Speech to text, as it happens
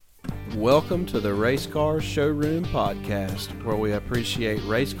Welcome to the Racecar Showroom Podcast, where we appreciate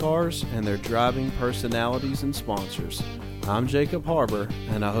race cars and their driving personalities and sponsors. I'm Jacob Harbour,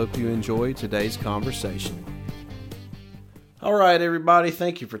 and I hope you enjoy today's conversation. All right, everybody,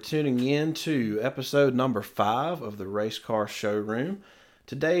 thank you for tuning in to episode number 5 of the Racecar Showroom.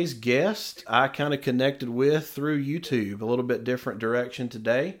 Today's guest I kind of connected with through YouTube, a little bit different direction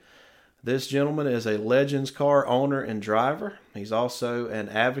today. This gentleman is a Legends car owner and driver. He's also an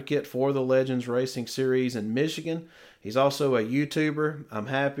advocate for the Legends Racing Series in Michigan. He's also a YouTuber. I'm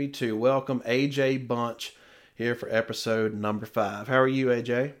happy to welcome AJ Bunch here for episode number 5. How are you,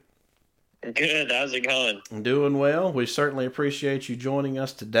 AJ? Good. How's it going? I'm doing well. We certainly appreciate you joining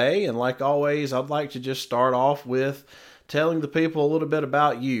us today. And like always, I'd like to just start off with telling the people a little bit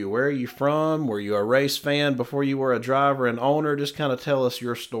about you. Where are you from? Were you a race fan before you were a driver and owner? Just kind of tell us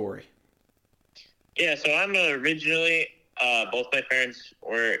your story. Yeah, so I'm originally, both my parents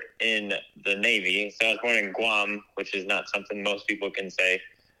were in the Navy. So I was born in Guam, which is not something most people can say.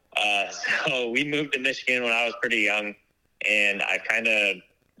 So we moved to Michigan when I was pretty young, and I kind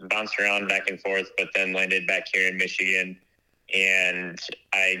of bounced around back and forth, but then landed back here in Michigan. And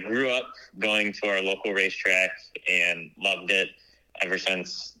I grew up going to our local racetrack and loved it. Ever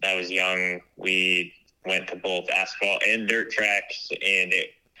since I was young, we went to both asphalt and dirt tracks, and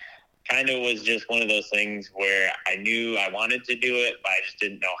it kind of was just one of those things where I knew I wanted to do it, but I just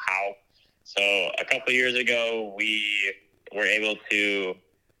didn't know how. So a couple of years ago, we were able to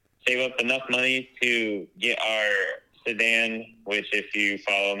save up enough money to get our sedan, which if you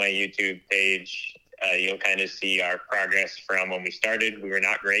follow my YouTube page, you'll kind of see our progress from when we started. We were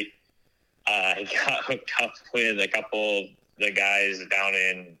not great. I got hooked up with a couple of the guys down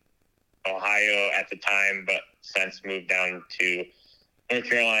in Ohio at the time, but since moved down to North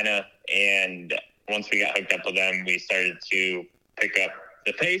Carolina, and once we got hooked up with them, we started to pick up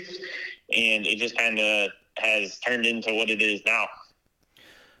the pace, and it just kind of has turned into what it is now.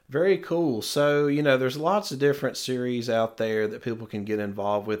 Very cool. So, there's lots of different series out there that people can get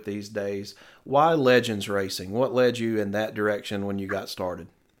involved with these days. Why Legends Racing? What led you in that direction when you got started?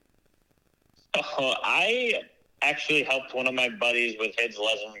 I actually helped one of my buddies with his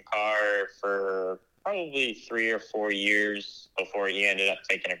Legend car for probably 3 or 4 years before he ended up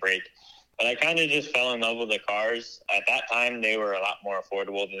taking a break. But I kind of just fell in love with the cars. At that time, they were a lot more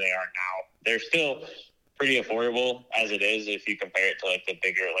affordable than they are now. They're still pretty affordable as it is if you compare it to like the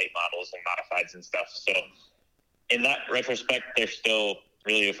bigger late models and modifieds and stuff. So in that retrospect, they're still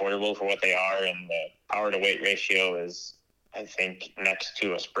really affordable for what they are. And the power to weight ratio is, I think, next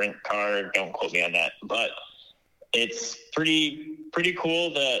to a sprint car. Don't quote me on that. But it's pretty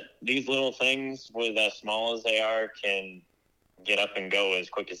cool that these little things, with as small as they are, can get up and go as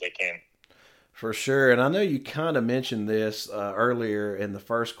quick as they can. For sure. And I know you kind of mentioned this earlier in the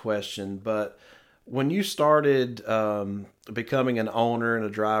first question, but when you started becoming an owner and a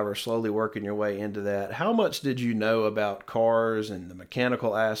driver, slowly working your way into that, how much did you know about cars and the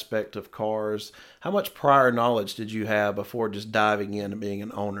mechanical aspect of cars? How much prior knowledge did you have before just diving in and being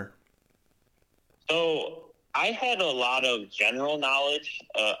an owner? So I had a lot of general knowledge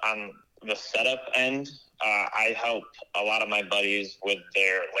on the setup end. I helped a lot of my buddies with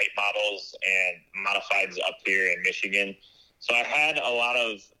their late models and modifieds up here in Michigan. So I had a lot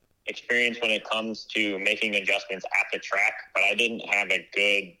of experience when it comes to making adjustments at the track, but I didn't have a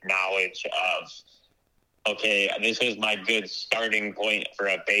good knowledge of, okay, this is my good starting point for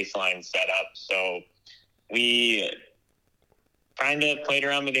a baseline setup. So we kind of played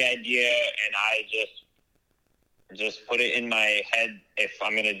around with the idea, and I just put it in my head, if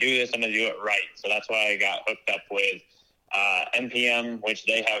I'm going to do this, I'm going to do it right. So that's why I got hooked up with MPM, which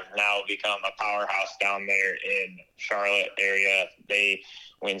they have now become a powerhouse down there in Charlotte area. They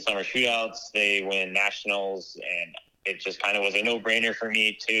win summer shootouts, they win nationals, and it just kind of was a no-brainer for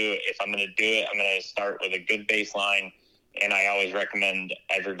me to, if I'm going to do it, I'm going to start with a good baseline. And I always recommend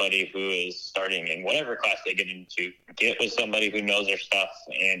everybody who is starting in whatever class they get into, get with somebody who knows their stuff.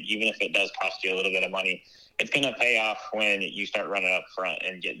 And even if it does cost you a little bit of money, it's going to pay off when you start running up front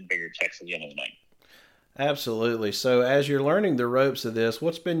and getting bigger checks at the end of the night. Absolutely. So as you're learning the ropes of this,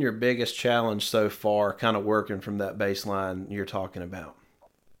 what's been your biggest challenge so far, kind of working from that baseline you're talking about?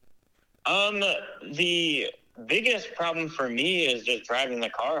 The biggest problem for me is just driving the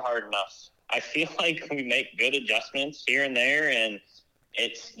car hard enough. I feel like we make good adjustments here and there, and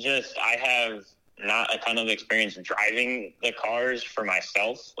it's just, I have not a ton of experience driving the cars for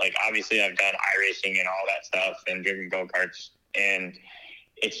myself. Like, obviously I've done iRacing and all that stuff and driven go-karts, and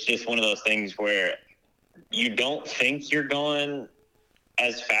it's just one of those things where you don't think you're going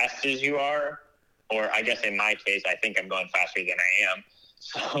as fast as you are, or I guess in my case, I think I'm going faster than I am.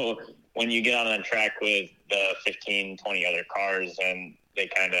 So when you get on a track with the 15, 20 other cars and they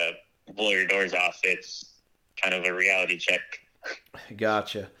kind of blow your doors off, it's kind of a reality check.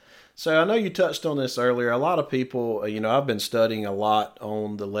 Gotcha. So I know you touched on this earlier. A lot of people, I've been studying a lot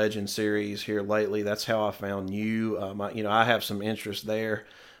on the Legend series here lately. That's how I found you. I have some interest there,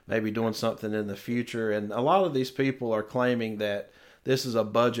 maybe doing something in the future. And a lot of these people are claiming that this is a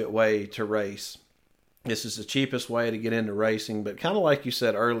budget way to race. This is the cheapest way to get into racing. But kind of like you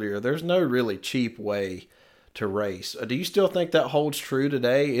said earlier, there's no really cheap way to race. Do you still think that holds true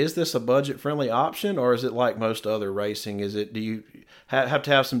today? Is this a budget-friendly option, or is it like most other racing? Do you have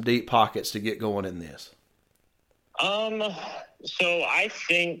to have some deep pockets to get going in this? So I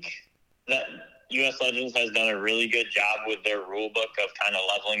think that U.S. Legends has done a really good job with their rule book of kind of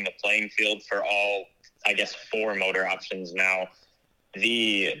leveling the playing field for all, I guess, 4 motor options now.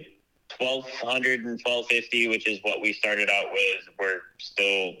 The 1200 and 1250, which is what we started out with, we're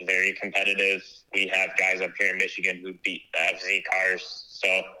still very competitive. We have guys up here in Michigan who beat the FZ cars.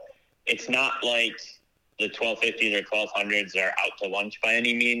 So it's not like the 1250s or 1200s are out to lunch by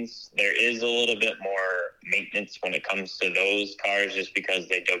any means. There is a little bit more maintenance when it comes to those cars just because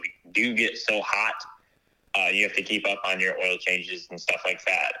they do get so hot. You have to keep up on your oil changes and stuff like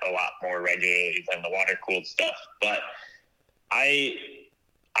that a lot more regularly than the water-cooled stuff. But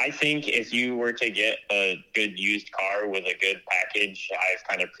I think if you were to get a good used car with a good package, I've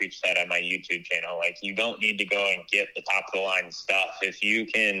kind of preached that on my YouTube channel. Like, you don't need to go and get the top of the line stuff. If you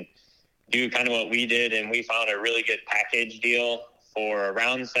can do kind of what we did, and we found a really good package deal for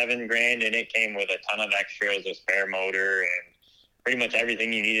around $7,000, and it came with a ton of extras, a spare motor, and pretty much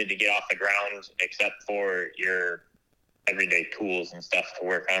everything you needed to get off the ground except for your everyday tools and stuff to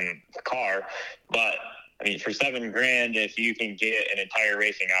work on the car. But I mean, for $7,000, if you can get an entire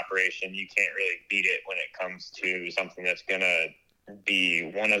racing operation, you can't really beat it when it comes to something that's going to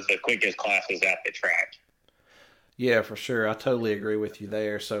be one of the quickest classes at the track. Yeah, for sure. I totally agree with you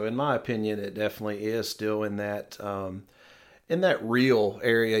there. So in my opinion, it definitely is still in that real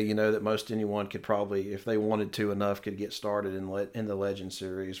area, that most anyone could probably, if they wanted to enough, could get started in the Legend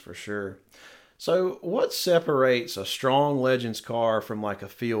series for sure. So what separates a strong Legends car from like a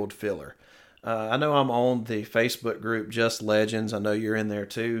field filler? I know I'm on the Facebook group Just Legends. I know you're in there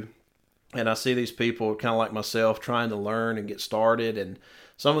too. And I see these people kind of like myself trying to learn and get started. And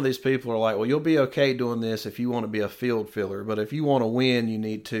some of these people are like, well, you'll be okay doing this if you want to be a field filler. But if you want to win, you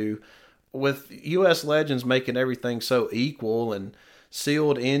need to. With U.S. Legends making everything so equal and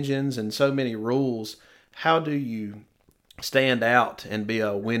sealed engines and so many rules, how do you stand out and be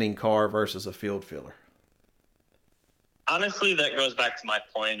a winning car versus a field filler? Honestly, that goes back to my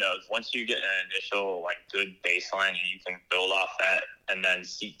point of once you get an initial good baseline, and you can build off that and then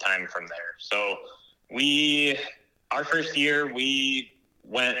seat time from there. So our first year, we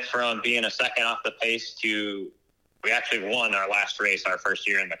went from being a second off the pace to we actually won our last race our first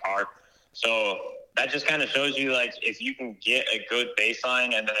year in the car. So that just kind of shows you if you can get a good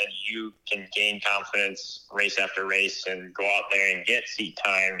baseline and then you can gain confidence race after race and go out there and get seat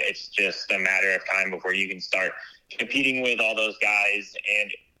time, it's just a matter of time before you can start competing with all those guys,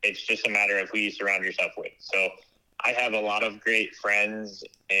 and it's just a matter of who you surround yourself with. So I have a lot of great friends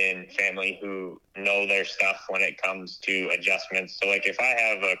and family who know their stuff when it comes to adjustments. So if I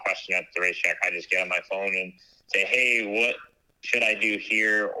have a question at the racetrack, I just get on my phone and say, hey, what should I do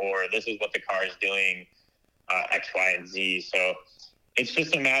here? Or this is what the car is doing, X, Y, and Z. So it's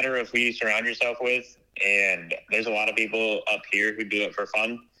just a matter of who you surround yourself with. And there's a lot of people up here who do it for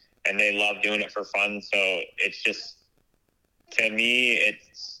fun, and they love doing it for fun. So it's just, to me,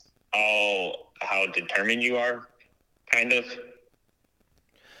 it's all how determined you are, kind of.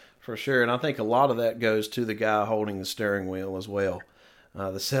 For sure. And I think a lot of that goes to the guy holding the steering wheel as well.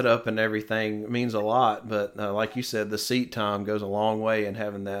 The setup and everything means a lot, but like you said, the seat time goes a long way in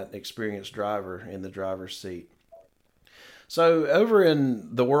having that experienced driver in the driver's seat. So over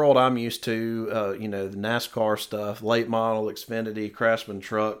in the world I'm used to, the NASCAR stuff, late model, Xfinity, Craftsman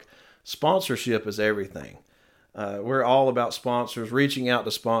truck, sponsorship is everything. We're all about sponsors, reaching out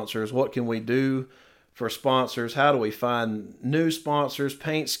to sponsors. What can we do for sponsors? How do we find new sponsors,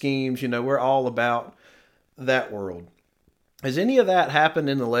 paint schemes? We're all about that world. Has any of that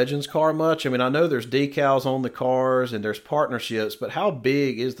happened in the Legends car much? I mean, I know there's decals on the cars and there's partnerships, but how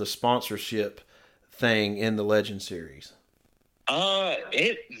big is the sponsorship thing in the Legend series?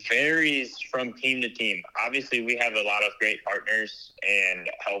 It varies from team to team. Obviously, we have a lot of great partners and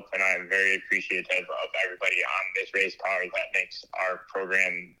help, and I'm very appreciative of everybody on this race car that makes our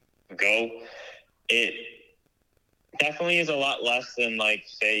program go. It definitely is a lot less than,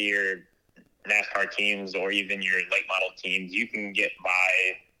 say, your NASCAR teams or even your late model teams, you can get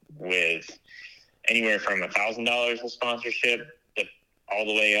by with anywhere from $1,000 in sponsorship all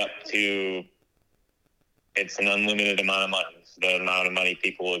the way up to it's an unlimited amount of money, the amount of money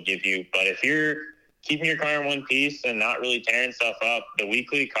people will give you. But if you're keeping your car in one piece and not really tearing stuff up, the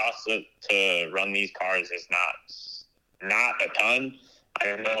weekly cost to run these cars is not a ton. I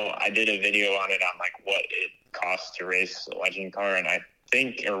don't know. I did a video on it on like what it costs to race a legend car, and I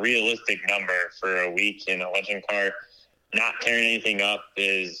think a realistic number for a week in a legend car, not tearing anything up,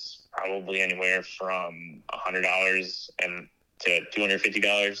 is probably anywhere from $100 and to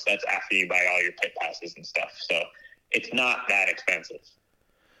 $250. That's after you buy all your pit passes and stuff. So it's not that expensive.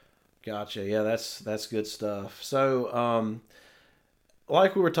 Gotcha. Yeah, that's good stuff. So,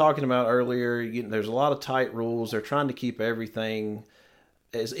 like we were talking about earlier, there's a lot of tight rules. They're trying to keep everything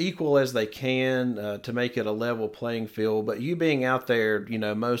as equal as they can to make it a level playing field. But you being out there,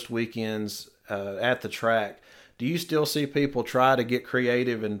 most weekends at the track, do you still see people try to get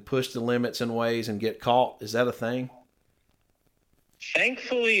creative and push the limits in ways and get caught? Is that a thing?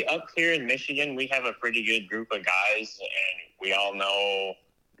 Thankfully, up here in Michigan, we have a pretty good group of guys, and we all know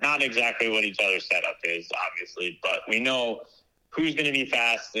not exactly what each other's setup is, obviously, but we know who's going to be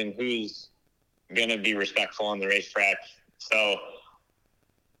fast and who's going to be respectful on the racetrack. So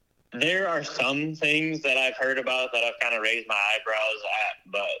there are some things that I've heard about that I've kind of raised my eyebrows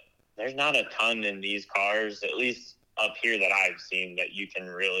at, but there's not a ton in these cars, at least up here that I've seen, that you can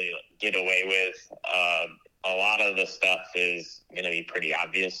really get away with. A lot of the stuff is going to be pretty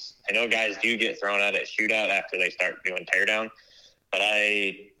obvious. I know guys do get thrown out at shootout after they start doing teardown, but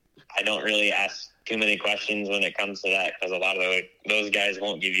I don't really ask too many questions when it comes to that, because a lot of those guys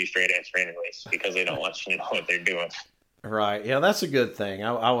won't give you straight answer anyways, because they don't want you to know what they're doing. Right. Yeah, that's a good thing.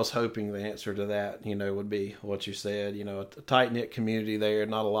 I was hoping the answer to that, would be what you said. A tight-knit community there,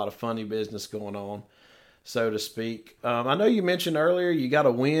 not a lot of funny business going on, so to speak. I know you mentioned earlier you got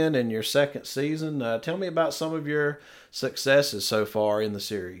a win in your second season. Tell me about some of your successes so far in the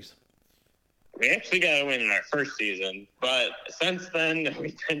series. We actually got a win in our first season, but since then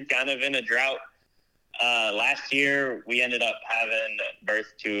we've been kind of in a drought. Last year we ended up having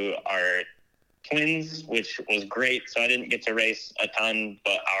birth to our twins, which was great, so I didn't get to race a ton,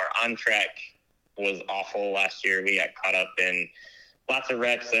 but our on-track was awful last year. We got caught up in lots of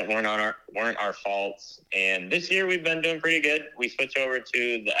wrecks that weren't our faults, and this year we've been doing pretty good. We switched over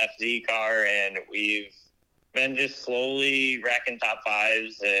to the FZ car, and we've been just slowly racking top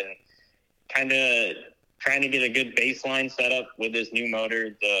fives and kind of trying to get a good baseline setup with this new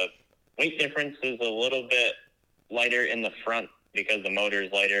motor. The weight difference is a little bit lighter in the front because the motor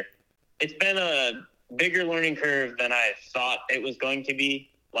is lighter. It's been a bigger learning curve than I thought it was going to be.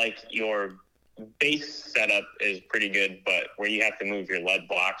 Like, your base setup is pretty good, but where you have to move your lead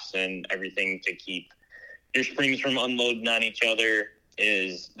blocks and everything to keep your springs from unloading on each other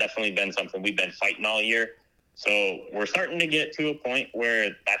is definitely been something we've been fighting all year. So we're starting to get to a point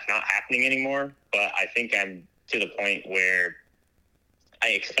where that's not happening anymore, but I think I'm to the point where I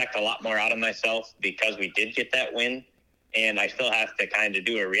expect a lot more out of myself because we did get that win. And I still have to kind of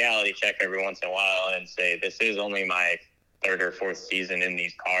do a reality check every once in a while and say, this is only my third or fourth season in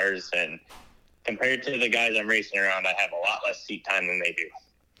these cars. And compared to the guys I'm racing around, I have a lot less seat time than they do.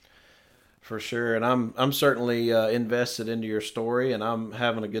 For sure. And I'm certainly invested into your story, and I'm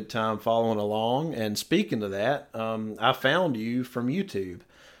having a good time following along. And speaking of that, I found you from YouTube.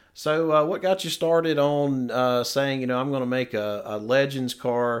 So what got you started on saying, I'm going to make a Legends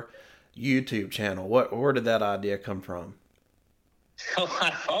car YouTube channel? Where did that idea come from? So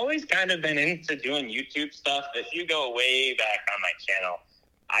I've always kind of been into doing YouTube stuff. If you go way back on my channel,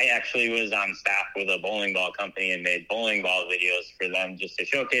 I actually was on staff with a bowling ball company and made bowling ball videos for them just to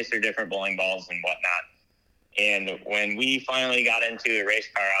showcase their different bowling balls and whatnot. And when we finally got into a race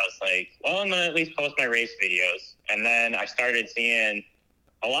car, I was like, well, I'm going to at least post my race videos. And then I started seeing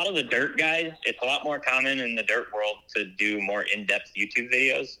a lot of the dirt guys. It's a lot more common in the dirt world to do more in-depth YouTube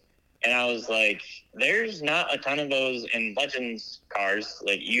videos. And I was like, there's not a ton of those in Legends cars.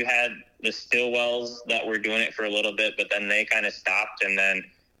 Like, you had the Stillwells that were doing it for a little bit, but then they kind of stopped, and then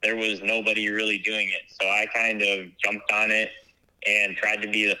there was nobody really doing it. So I kind of jumped on it and tried to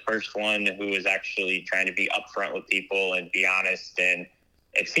be the first one who was actually trying to be upfront with people and be honest. And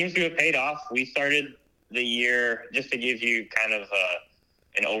it seems to have paid off. We started the year, just to give you kind of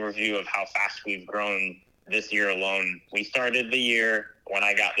an overview of how fast we've grown this year alone. We started the year when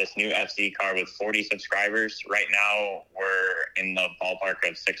I got this new FC car with 40 subscribers. Right now, we're in the ballpark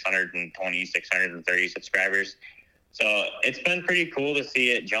of 620, 630 subscribers. So it's been pretty cool to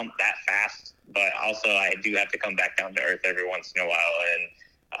see it jump that fast. But also, I do have to come back down to earth every once in a while and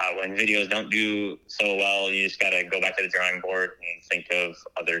When videos don't do so well, you just got to go back to the drawing board and think of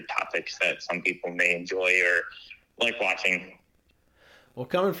other topics that some people may enjoy or like watching. Well,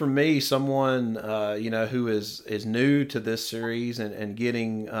 coming from me, someone who is new to this series and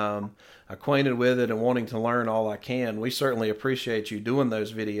getting acquainted with it and wanting to learn all I can, we certainly appreciate you doing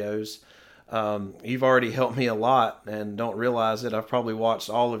those videos. You've already helped me a lot, and don't realize it. I've probably watched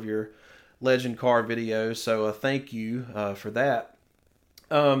all of your legend car videos, so thank you for that.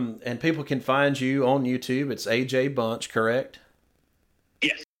 And people can find you on YouTube. It's AJ Bunch, correct?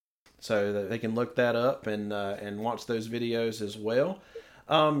 Yes. So that they can look that up and watch those videos as well.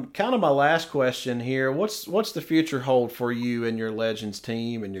 Kind of my last question here. What's the future hold for you and your Legends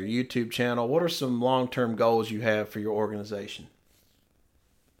team and your YouTube channel? What are some long-term goals you have for your organization?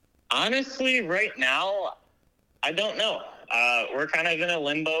 Honestly, right now, I don't know. We're kind of in a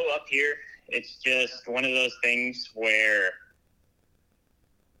limbo up here. It's just one of those things where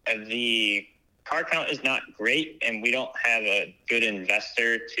the car count is not great, and we don't have a good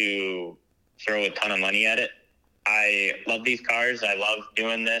investor to throw a ton of money at it. I love these cars. I love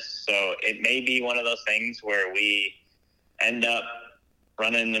doing this. So it may be one of those things where we end up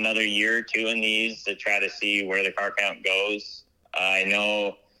running another year or two in these to try to see where the car count goes. I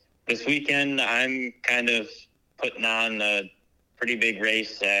know this weekend I'm kind of putting on a pretty big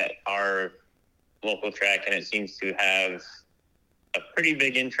race at our local track, and it seems to have a pretty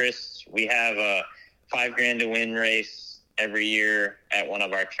big interest. We have a $5,000 to win race every year at one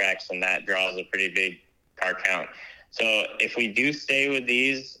of our tracks, and that draws a pretty big car count. So if we do stay with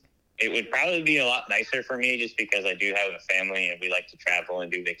these, it would probably be a lot nicer for me just because I do have a family and we like to travel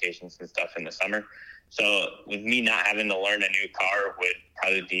and do vacations and stuff in the summer. So with me not having to learn a new car would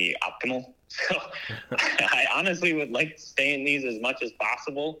probably be optimal. So I honestly would like to stay in these as much as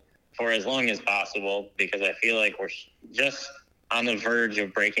possible for as long as possible, because I feel like we're just on the verge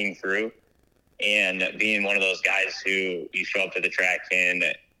of breaking through and being one of those guys who you show up to the track and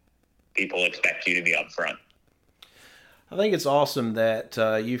people expect you to be up front. I think it's awesome that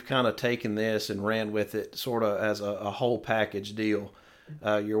you've kind of taken this and ran with it sort of as a whole package deal.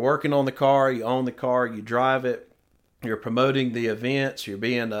 You're working on the car, you own the car, you drive it, you're promoting the events, you're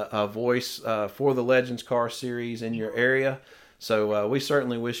being a voice for the Legends Car Series in your area. So we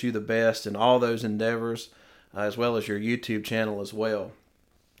certainly wish you the best in all those endeavors, as well as your YouTube channel as well.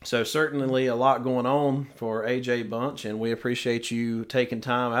 So certainly a lot going on for AJ Bunch, and we appreciate you taking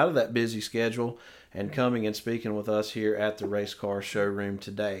time out of that busy schedule and coming and speaking with us here at the Racecar Showroom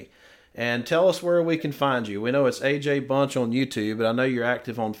today. And tell us where we can find you. We know it's AJ Bunch on YouTube, but I know you're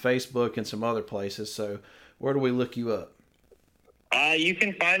active on Facebook and some other places. So where do we look you up? You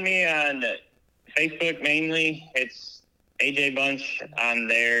can find me on Facebook mainly. It's AJ Bunch on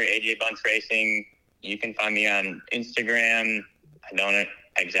there, AJ Bunch Racing. You can find me on Instagram. I don't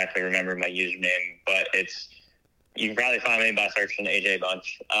exactly remember my username, but you can probably find me by searching AJ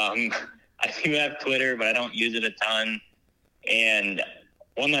Bunch. I do have Twitter, but I don't use it a ton. And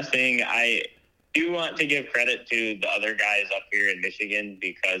one last thing, I do want to give credit to the other guys up here in Michigan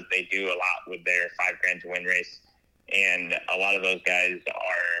because they do a lot with their $5,000 to win race. And a lot of those guys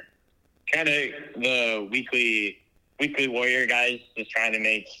are kind of the weekly warrior guys, just trying to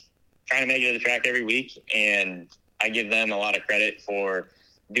make it to the track every week. And I give them a lot of credit for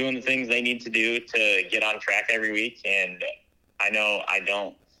doing the things they need to do to get on track every week. And I know I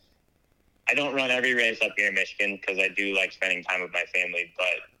don't run every race up here in Michigan because I do like spending time with my family,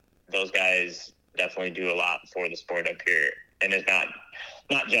 but those guys definitely do a lot for the sport up here. And it's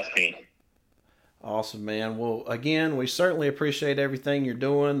not just me. Awesome, man. Well, again, we certainly appreciate everything you're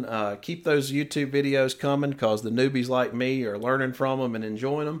doing. Keep those YouTube videos coming because the newbies like me are learning from them and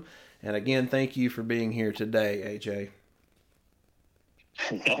enjoying them. And again, thank you for being here today, AJ.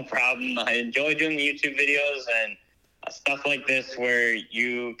 No problem. I enjoy doing the YouTube videos and stuff like this where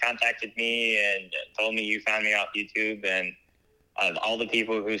you contacted me and told me you found me off YouTube, and all the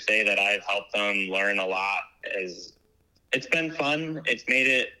people who say that I've helped them learn a lot. It's been fun. It's made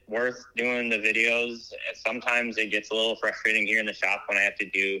it worth doing the videos. Sometimes it gets a little frustrating here in the shop when I have to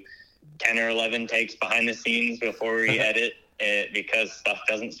do 10 or 11 takes behind the scenes before we edit it because stuff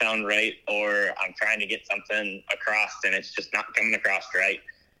doesn't sound right, or I'm trying to get something across and it's just not coming across right.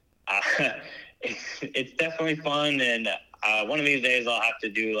 It's definitely fun, and one of these days I'll have to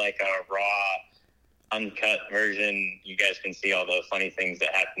do like a raw, uncut version. You guys can see all the funny things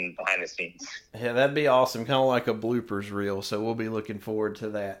that happen behind the scenes. Yeah, that'd be awesome. Kind of like a bloopers reel. So we'll be looking forward to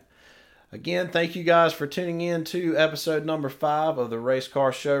that. Again, thank you guys for tuning in to episode number 5 of the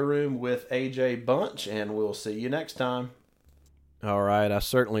Racecar Showroom with AJ Bunch, and we'll see you next time. All right, I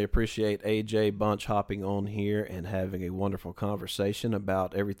certainly appreciate AJ Bunch hopping on here and having a wonderful conversation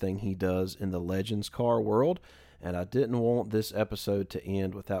about everything he does in the Legends car world. And I didn't want this episode to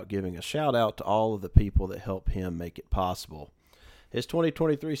end without giving a shout out to all of the people that help him make it possible. His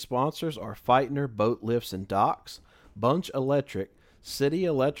 2023 sponsors are Feitner Boat Lifts and Docks, Bunch Electric, City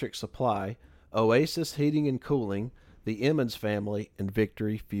Electric Supply, Oasis Heating and Cooling, the Emmons family, and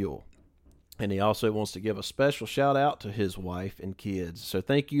Victory Fuel. And he also wants to give a special shout out to his wife and kids. So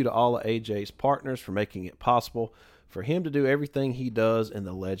thank you to all of AJ's partners for making it possible for him to do everything he does in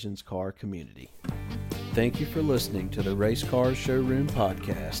the Legends car community. Thank you for listening to the Racecar Showroom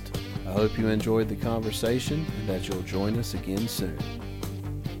Podcast. I hope you enjoyed the conversation and that you'll join us again soon.